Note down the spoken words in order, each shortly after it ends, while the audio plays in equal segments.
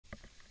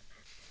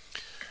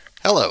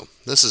Hello,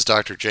 this is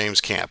Dr.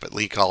 James Camp at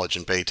Lee College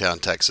in Baytown,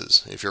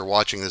 Texas. If you're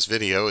watching this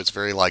video, it's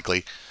very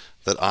likely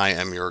that I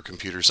am your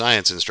computer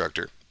science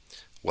instructor.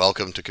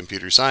 Welcome to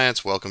computer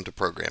science, welcome to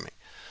programming.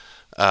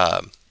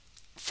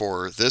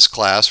 For this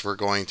class, we're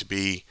going to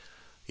be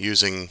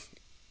using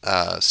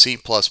C++ in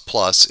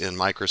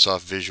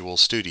Microsoft Visual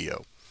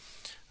Studio.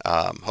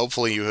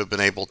 Hopefully you have been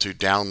able to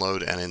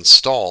download and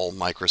install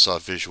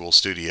Microsoft Visual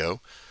Studio.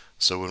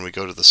 So when we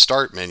go to the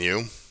Start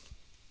menu,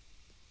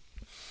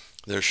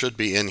 there should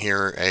be in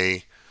here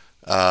a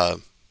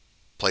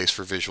place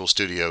for Visual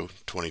Studio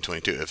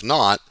 2022. If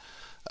not,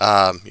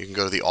 you can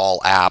go to the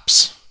All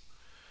Apps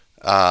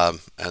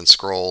and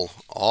scroll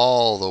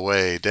all the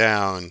way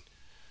down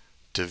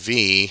to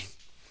V,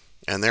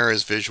 and there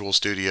is Visual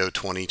Studio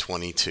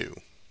 2022.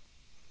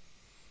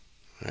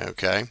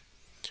 Okay.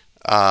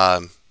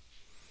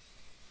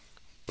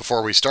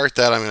 Before we start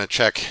that, I'm going to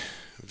check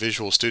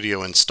Visual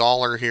Studio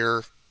Installer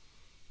here.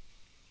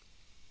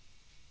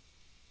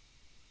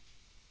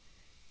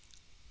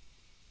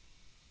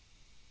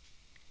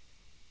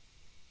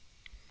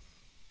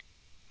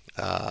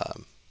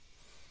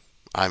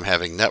 I'm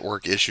having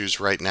network issues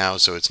right now,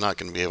 so it's not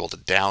going to be able to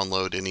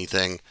download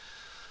anything.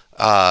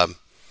 But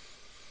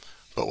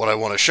what I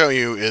want to show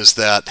you is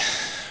that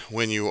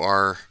when you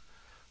are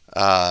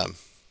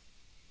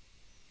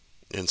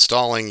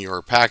installing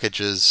your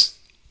packages,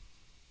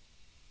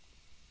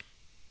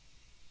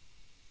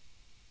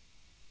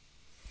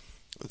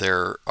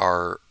 there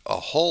are a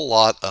whole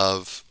lot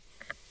of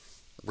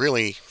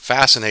really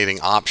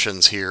fascinating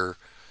options here.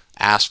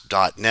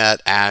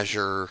 ASP.NET,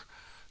 Azure.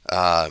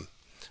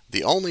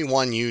 The only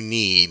one you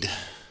need,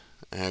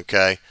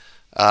 okay,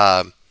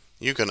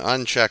 you can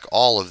uncheck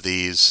all of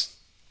these.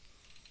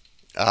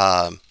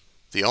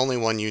 The only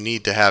one you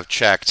need to have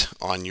checked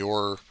on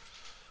your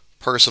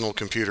personal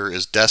computer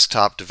is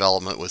desktop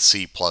development with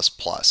C++.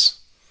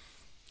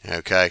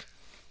 Okay,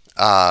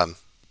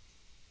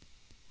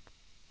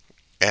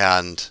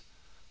 and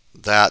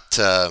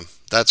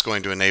that's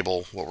going to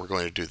enable what we're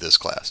going to do this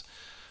class.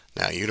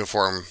 Now,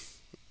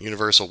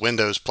 Universal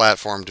Windows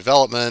Platform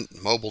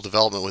Development, Mobile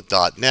Development with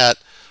 .NET,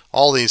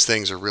 all these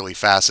things are really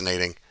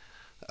fascinating,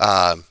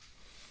 and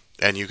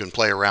you can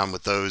play around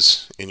with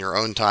those in your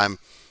own time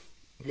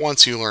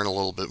once you learn a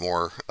little bit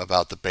more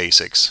about the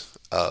basics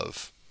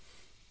of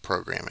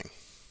programming.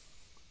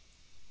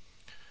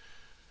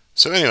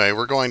 So anyway,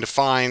 we're going to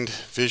find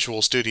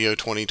Visual Studio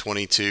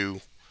 2022.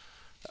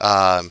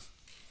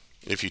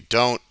 If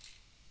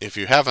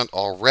you haven't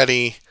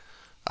already,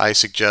 I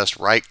suggest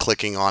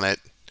right-clicking on it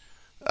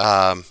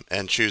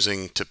and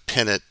choosing to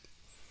pin it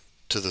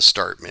to the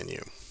Start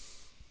menu.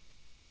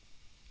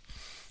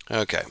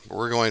 Okay,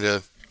 we're going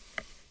to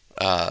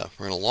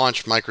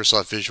launch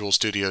Microsoft Visual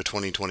Studio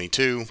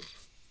 2022,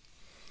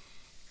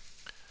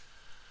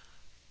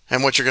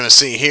 and what you're going to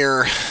see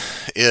here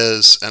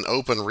is an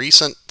Open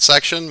Recent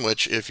section,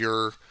 which if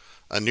you're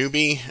a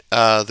newbie,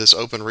 this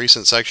Open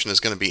Recent section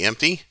is going to be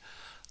empty,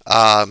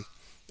 and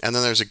then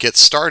there's a Get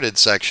Started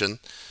section.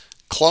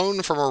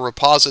 Clone from a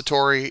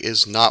repository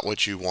is not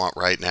what you want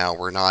right now.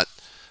 We're not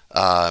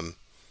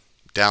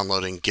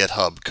downloading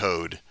GitHub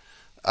code.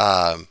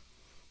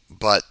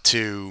 But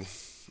to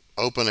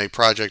open a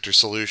project or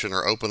solution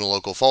or open a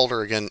local folder,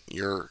 again,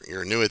 you're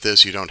new at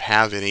this, you don't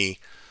have any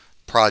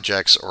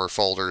projects or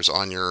folders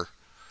on your,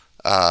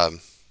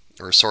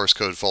 or source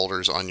code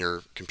folders on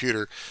your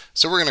computer.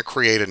 So we're going to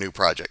create a new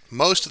project.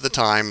 Most of the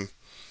time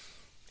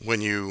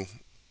when you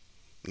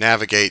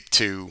navigate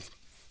to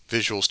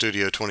Visual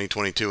Studio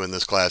 2022 in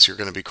this class, you're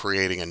going to be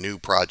creating a new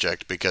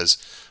project, because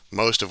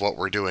most of what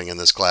we're doing in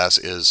this class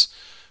is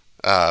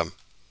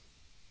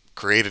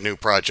create a new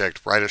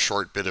project, write a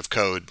short bit of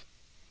code,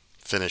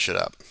 finish it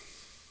up.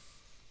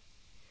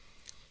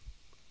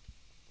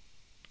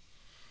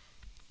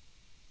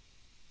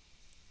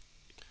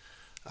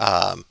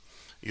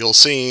 You'll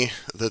see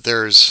that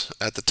there's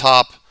at the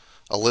top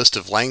a list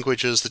of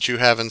languages that you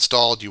have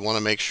installed. You want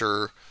to make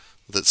sure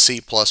that C++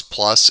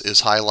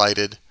 is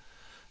highlighted.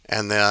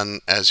 And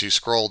then as you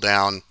scroll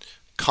down,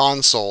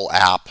 console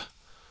app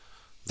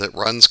that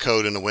runs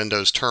code in a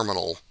Windows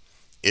terminal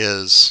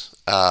is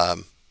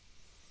the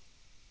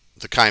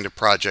kind of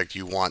project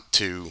you want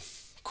to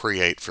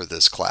create for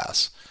this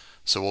class.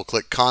 So we'll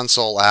click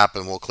console app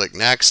and we'll click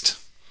next.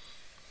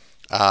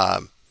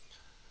 By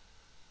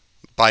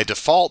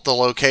default, the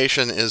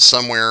location is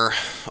somewhere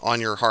on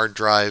your hard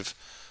drive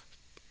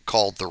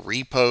called the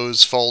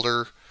repos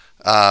folder,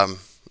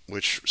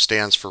 which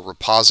stands for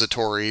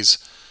repositories.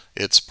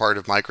 It's part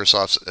of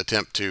Microsoft's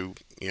attempt to,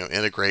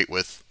 integrate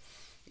with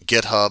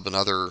GitHub and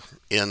other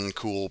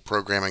cool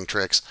programming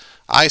tricks.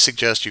 I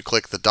suggest you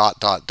click the ...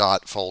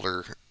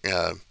 folder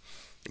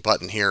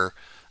button here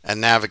and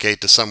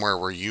navigate to somewhere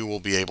where you will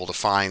be able to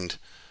find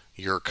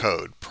your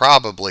code.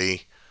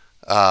 Probably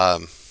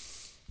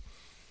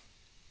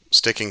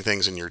sticking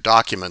things in your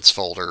documents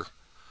folder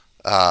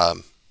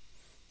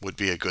would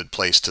be a good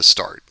place to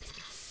start.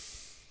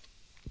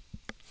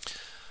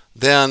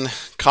 Then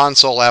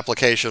console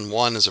application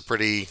 1 is a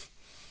pretty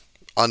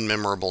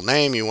unmemorable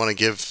name. You want to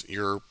give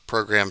your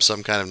program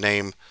some kind of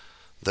name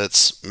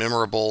that's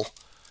memorable.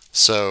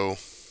 So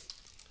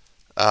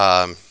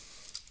we're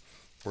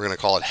going to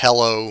call it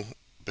hello,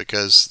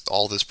 because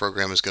all this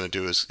program is going to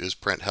do is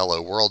print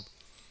hello world.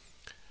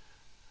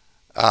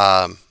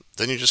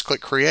 Then you just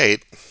click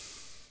create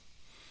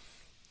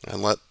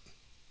and let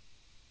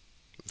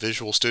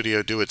Visual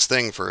Studio do its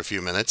thing for a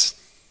few minutes.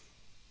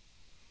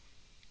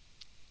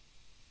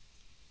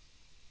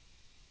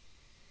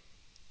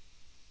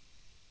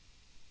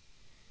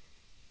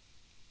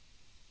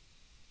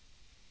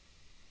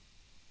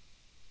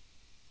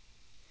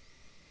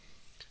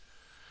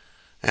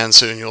 And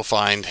soon you'll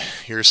find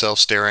yourself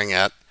staring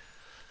at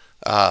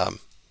a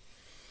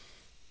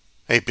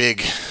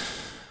big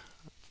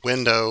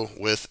window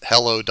with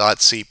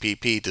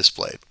hello.cpp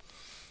displayed.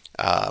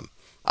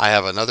 I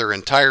have another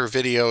entire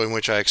video in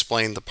which I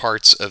explain the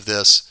parts of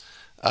this,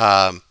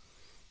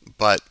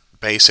 but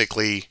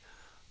basically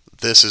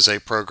this is a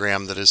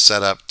program that is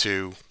set up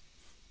to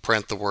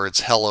print the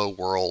words hello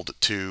world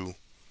to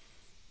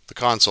the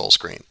console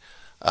screen.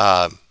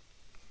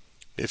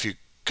 If you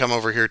come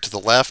over here to the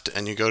left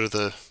and you go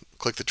to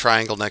click the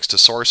triangle next to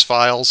source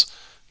files,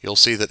 you'll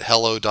see that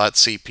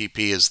hello.cpp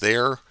is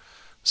there.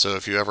 So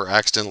if you ever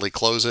accidentally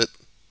close it,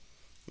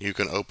 you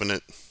can open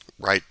it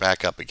right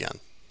back up again.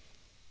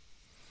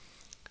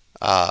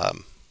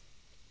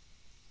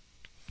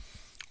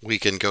 We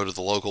can go to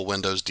the local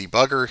Windows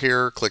debugger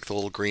here, click the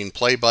little green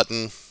play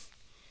button,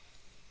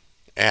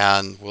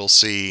 and we'll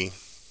see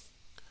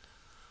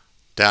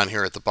down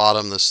here at the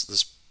bottom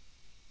this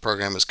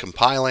program is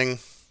compiling.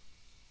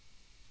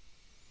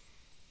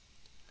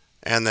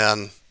 And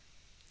then,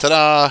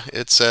 ta-da,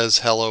 it says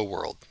hello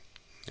world.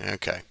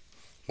 Okay,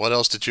 what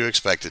else did you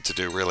expect it to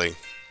do, really?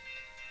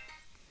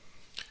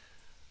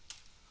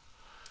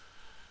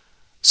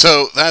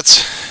 So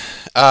that's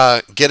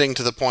getting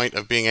to the point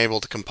of being able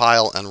to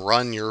compile and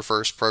run your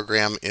first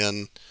program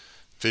in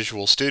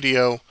Visual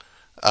Studio.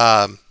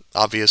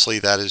 Obviously,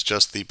 that is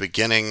just the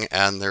beginning,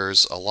 and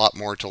there's a lot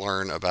more to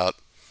learn about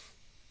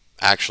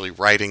actually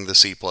writing the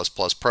C++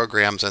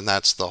 programs, and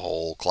that's the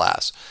whole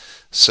class.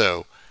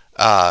 So,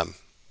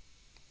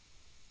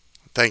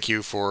 thank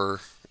you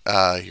for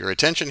your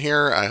attention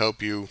here. I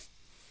hope you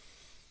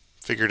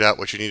figured out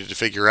what you needed to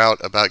figure out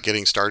about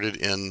getting started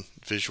in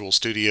Visual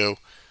Studio,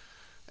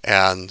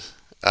 and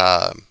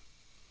I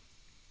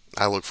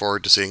look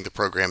forward to seeing the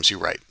programs you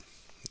write.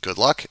 Good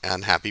luck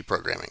and happy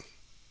programming.